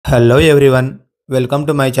Hello everyone, welcome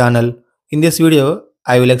to my channel. In this video,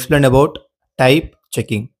 I will explain about type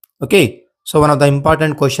checking. Okay, so one of the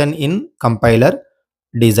important question in compiler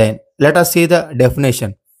design. Let us see the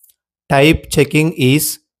definition. Type checking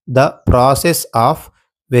is the process of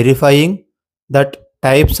verifying that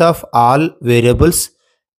types of all variables,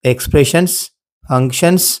 expressions,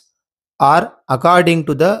 functions are according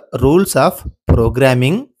to the rules of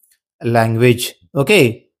programming language. Okay,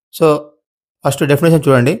 so first definition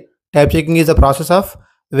చూడండి. Type checking is the process of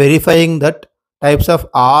verifying that types of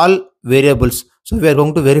all variables. So we are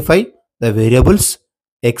going to verify the variables,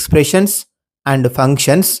 expressions and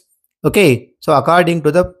functions. Okay, so according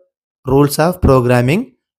to the rules of programming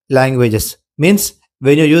languages. Means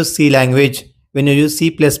when you use C language, when you use C++,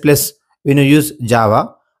 when you use Java,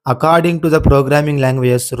 according to the programming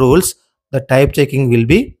languages rules, the type checking will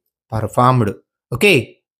be performed. Okay,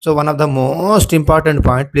 so one of the most important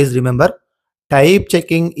point, please remember, type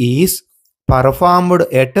checking is performed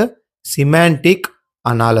at semantic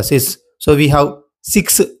analysis. So we have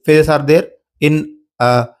 6 phases are there in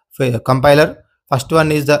compiler. First one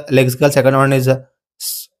is the lexical, second one is the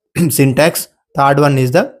syntax, third one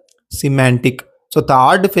is the semantic. So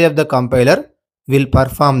third phase of the compiler will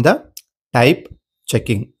perform the type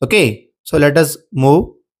checking. Okay, so let us move.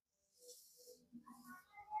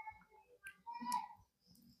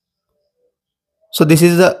 So this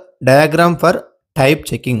is the diagram for type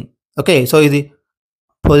checking. Okay, so the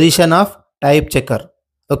position of type checker.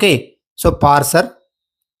 Okay, so parser,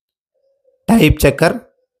 type checker,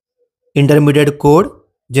 intermediate code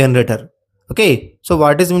generator. Okay, so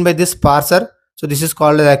what is meant by this parser? So this is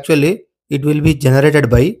called actually, it will be generated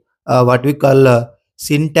by what we call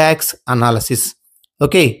syntax analysis.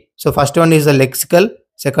 Okay, so first one is the lexical,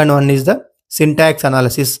 second one is the syntax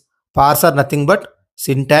analysis. Parser nothing but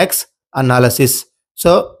syntax analysis.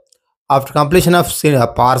 So after completion of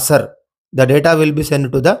parser, the data will be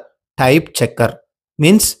sent to the type checker.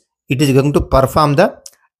 Means it is going to perform the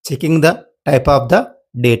checking the type of the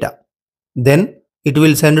data. Then it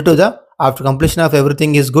will send to the, after completion of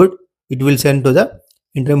everything is good, it will send to the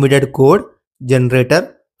intermediate code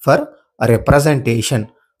generator for a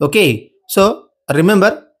representation. Okay, so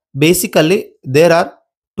remember, basically there are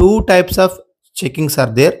two types of checkings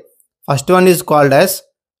are there. First one is called as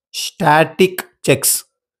static checks.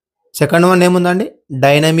 Second one ఏముందండి,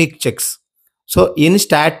 dynamic checks. So in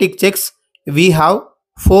static checks we have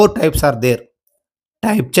 4 types are there.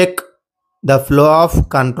 Type check, the flow of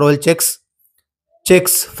control checks,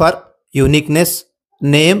 checks for uniqueness,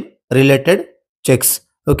 name related checks.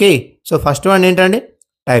 Okay, so first one ఏంటండి,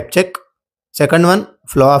 type check, second one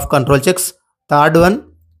flow of control checks, third one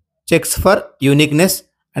checks for uniqueness,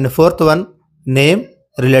 and fourth one name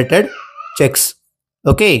related checks.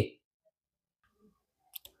 Okay,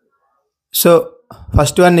 so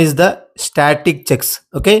first one is the static checks.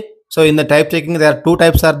 Okay, so in the type checking there are two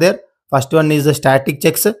types are there. First one is the static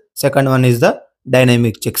checks, second one is the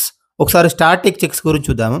dynamic checks. ఒకసారి static checks గురించి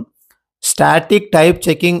చూద్దాము. Static type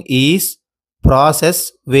checking is process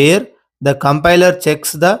where the compiler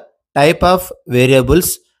checks the type of variables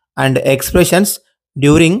and expressions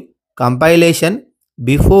during compilation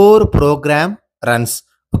before program runs.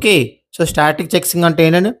 Okay, so static checking అంటే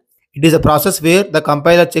ఏంటంటే, it is a process where the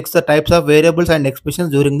compiler checks the types of variables and expressions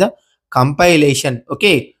during the compilation.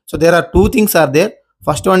 Okay, so there are two things are there.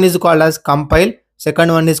 First one is called as compile, second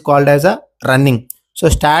one is called as a running. So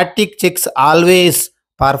static checks always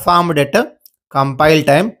performed at a compile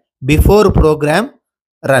time before program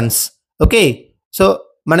runs. Okay, so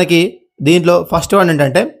మనకి దీంట్లో first one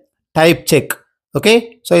ఏంటంటే type check. Okay,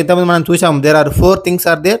 so ఇంతకుముందు మనం చూసాం, there are 4 things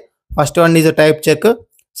are there. First one is a type check,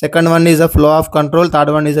 second one is a flow of control, third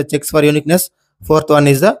one is a checks for uniqueness, fourth one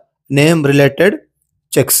is the name related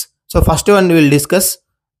checks. So first one we will discuss.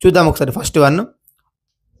 చూద్దాం ఒకసారి first one.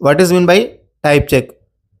 What is mean by type check?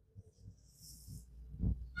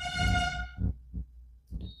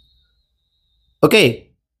 Okay,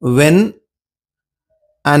 when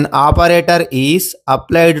an operator is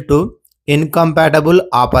applied to incompatible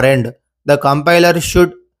operand, the compiler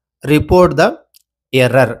should report the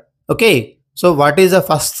error. Okay, so what is the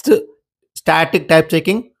first static type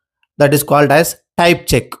checking? That is called as type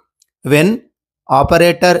check. When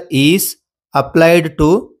operator is applied to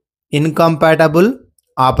incompatible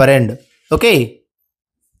operand, okay,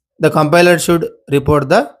 the compiler should report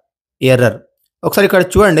the error. ఒకసారి ఇక్కడ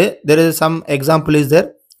చూడండి, there is some example is there.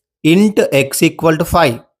 Int x equal to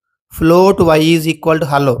 5, float y is equal to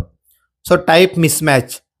hello. So type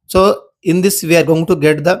mismatch. So in this we are going to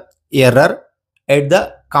get the error at the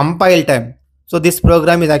compile time. So this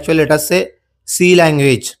program is actually, let us say, C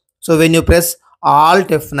language. So when you press Alt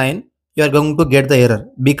F9, you are going to get the error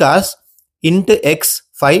because int x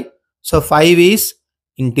 5. So 5 is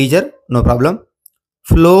integer, no problem.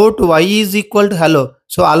 Float y is equal to hello.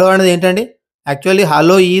 So hello అనేది ఏంటండి? Actually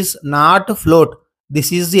hello is not float. This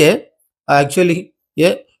is actually a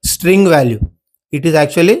string value. It is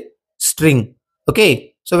actually string. Okay.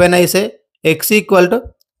 So when I say x equal to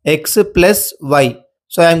x plus y.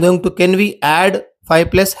 So I am going to, can we add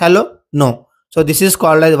 5 plus hello? No. So this is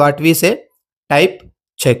called as what we say type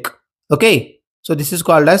check. Okay. So this is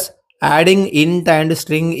called as adding int and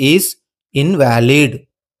string is invalid.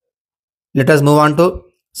 Let us move on to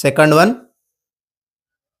second one.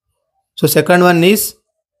 So second one is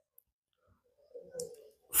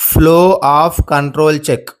flow of control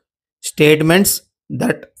check. Statements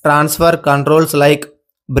that transfer controls like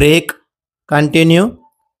break, continue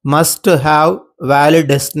must have valid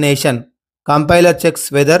destination. Compiler checks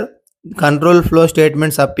whether control flow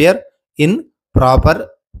statements appear in proper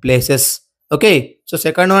places. Okay. So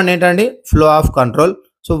second one ఏంటండి? Flow of control.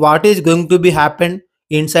 So what is going to be happen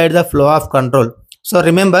inside the flow of control? So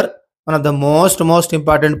remember, one of the most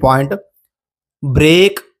important point,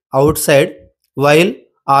 break outside while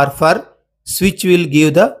or for switch will give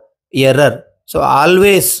the error. So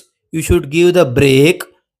always you should give the break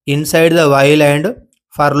inside the while and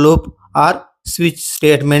for loop or switch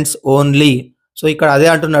statements only. So ఇక్కడ అదే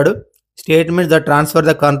అంటున్నాడు, statements that transfer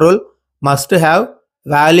the control must have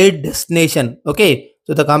valid destination. Okay.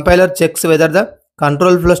 So the compiler checks whether the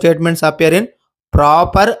control flow statements appear in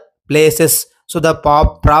proper places. So the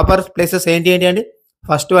proper places ఏంటి అండి?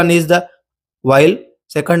 First one is the while,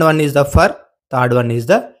 second one is the for, third one is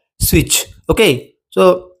the switch. Okay. So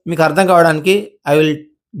మీకు అర్థం కావడానికి I will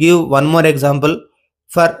give one more example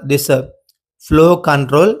for this flow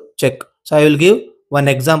control check. So I will give one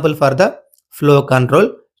example for the flow control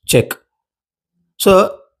check. So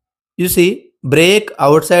you see, break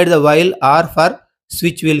outside the while or for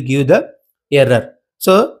switch will give the error.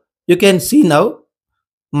 So you can see now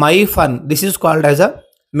my fun, this is called as a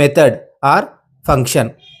method or function.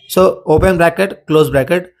 So open bracket, close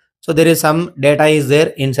bracket. So there is some data is there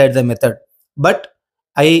inside the method, but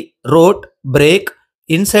I wrote break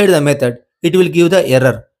inside the method. It will give the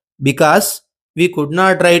error because we could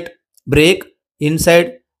not write break inside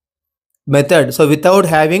method. So without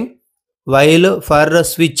having while for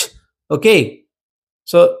switch. Okay.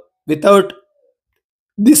 So without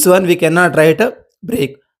this one we cannot write a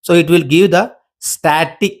break. So it will give the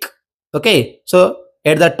static. Okay. So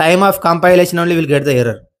at the time of compilation only will get the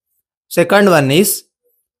error. Second one is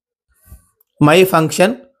my function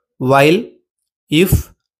while if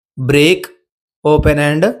break open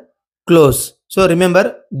and close. So remember,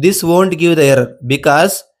 this won't give the error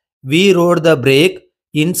because we wrote the break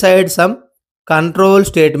inside some control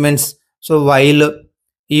statements. So while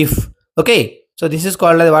if. Okay. So this is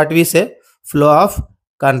called as what we say flow of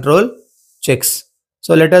control checks.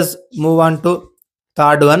 So let us move on to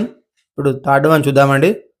third one. Third one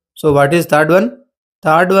చూద్దామండి. So what is third one?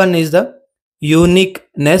 Third one is the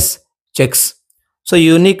uniqueness checks. So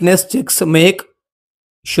uniqueness checks make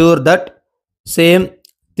sure that same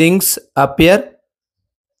things appear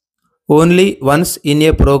only once in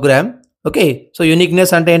a program. Okay. So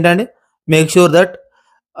uniqueness అంటే ఏంటండి? Make sure that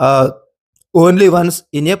only once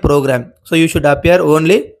in a program. So you should appear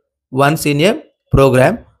only once in a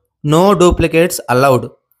program. No duplicates allowed.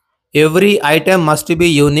 Every item must be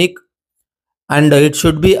unique and it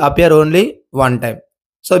should be appear only one time.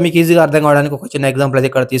 So మీకు ఈజీగా అర్థం కావడానికి ఒక చిన్న example అయితే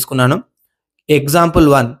ఇక్కడ తీసుకున్నాను. Example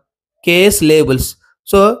 1, case labels.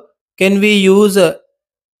 So can we use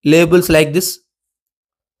labels like this?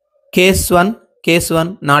 case 1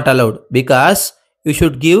 not allowed because you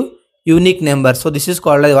should give unique number. So this is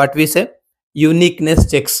called as what we say uniqueness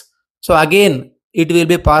checks. So again it will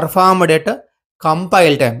be performed at a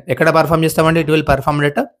compile time. Ekkada perform chestamante, it will perform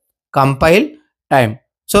at a compile time.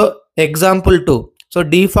 So example 2. So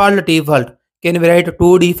default, can we write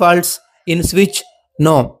 2 defaults in switch?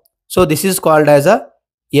 No. So this is called as a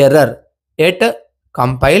error at a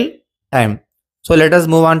compile time. So let us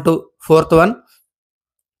move on to fourth one.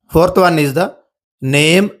 Fourth one is the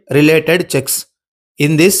name related checks.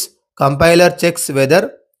 In this, compiler checks whether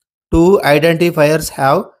 2 identifiers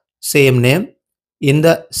have same name in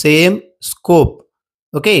the same scope.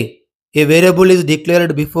 Okay. A variable is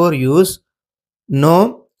declared before use. No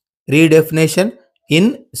redefinition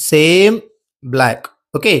in same black.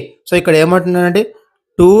 Okay. So ఇక్కడ ఏమంటున్నానంటే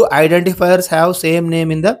 2 identifiers have same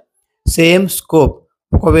name in the same scope.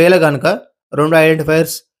 ఒకవేళ కనుక 2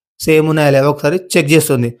 identifiers same ఉన్నాయా లేవో ఒకసారి check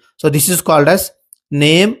చేస్తుంది. So this is called as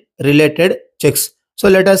name related checks. So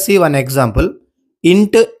let us see one example.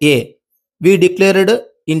 int a, we declared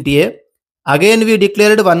int a Again we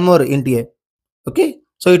declared one more int a. Okay,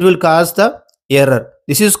 so it will cause the error.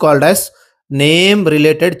 This is called as name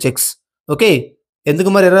related checks. Okay, ఎందుకు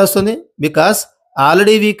మరి error వస్తుంది? Because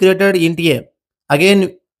already we created int a. Again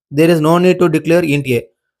there is no need to declare int a.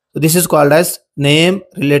 So this is called as name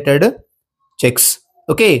related checks.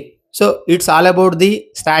 Okay, so it's all about the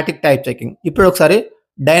static type checking. ఇప్పుడు ఒకసారి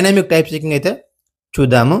dynamic type checking అయితే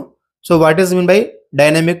చూద్దాము. So what is mean by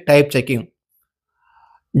dynamic type checking?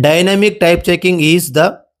 Dynamic type checking is the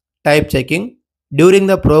type checking during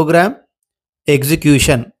the program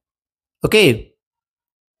execution. Okay,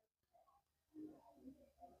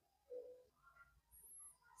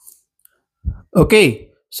 okay,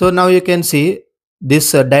 so now you can see this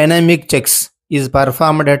dynamic checks is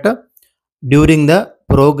performed at during the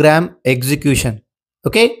program execution.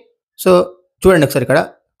 Okay, so చూడండి ఒకసారి ఇక్కడ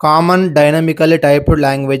common dynamically typed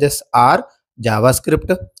languages are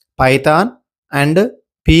JavaScript, Python and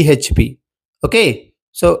PHP. Okay,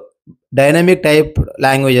 so dynamic type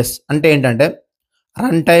languages అంటే ఏంటంటే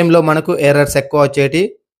run టైంలో మనకు errors ఎక్కువ వచ్చేటి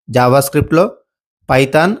జావాస్క్రిప్ట్లో,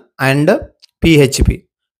 Python and PHP.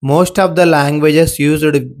 Most of the languages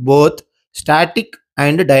used both static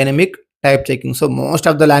and dynamic type checking. So most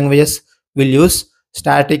of the languages will use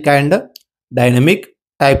static and dynamic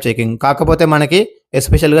type checking. కాకపోతే మనకి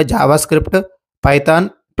ఎస్పెషల్గా JavaScript, Python,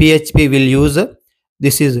 PHP will use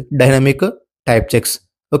this is dynamic type checks.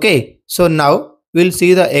 Okay, so now we'll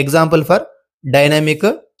see the example for dynamic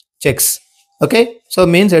checks. Okay, so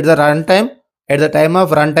means at the runtime, at the time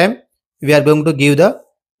of runtime we are going to give the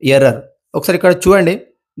error. ఒకసారి ఇక్కడ చూడండి,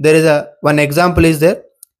 there is a one example is there,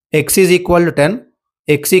 x is equal to 10,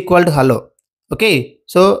 x equal to hello. Okay,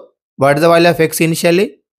 so what is the value of x initially?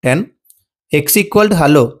 10. X equal to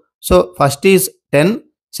hello, so first is 10,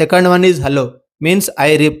 second one is hello, means I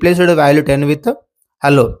replaced the value 10 with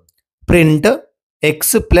hello. Print x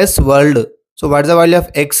plus world, so what is the value of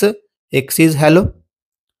x? X is hello,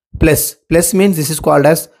 plus means this is called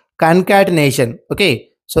as concatenation. Okay,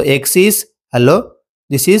 so x is hello,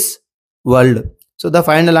 this is world, so the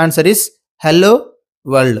final answer is hello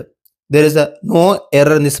world. There is no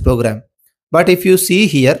error in this program. But if you see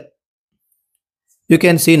here, you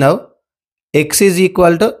can see now x is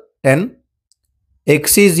equal to 10, x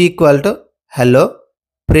is equal to hello,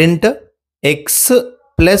 print x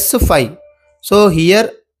plus 5. So here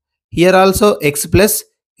also x plus,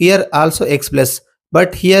 here also x plus, but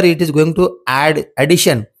here it is going to add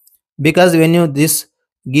addition, because when you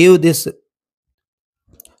give this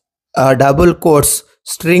double quotes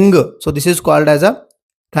string, so this is called as a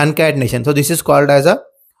concatenation, so this is called as a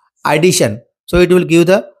addition, so it will give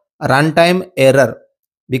the runtime error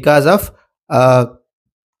because of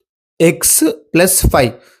x plus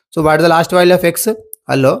 5. So what is the last value of x?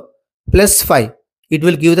 Hello plus 5. It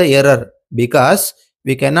will give the error because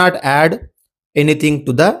we cannot add anything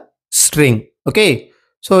to the string. Okay,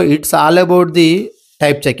 so it's all about the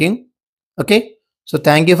type checking. Okay, so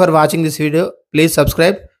thank you for watching this video. Please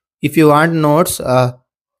subscribe. If you want notes,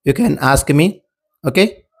 you can ask me. Okay,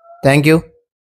 thank you.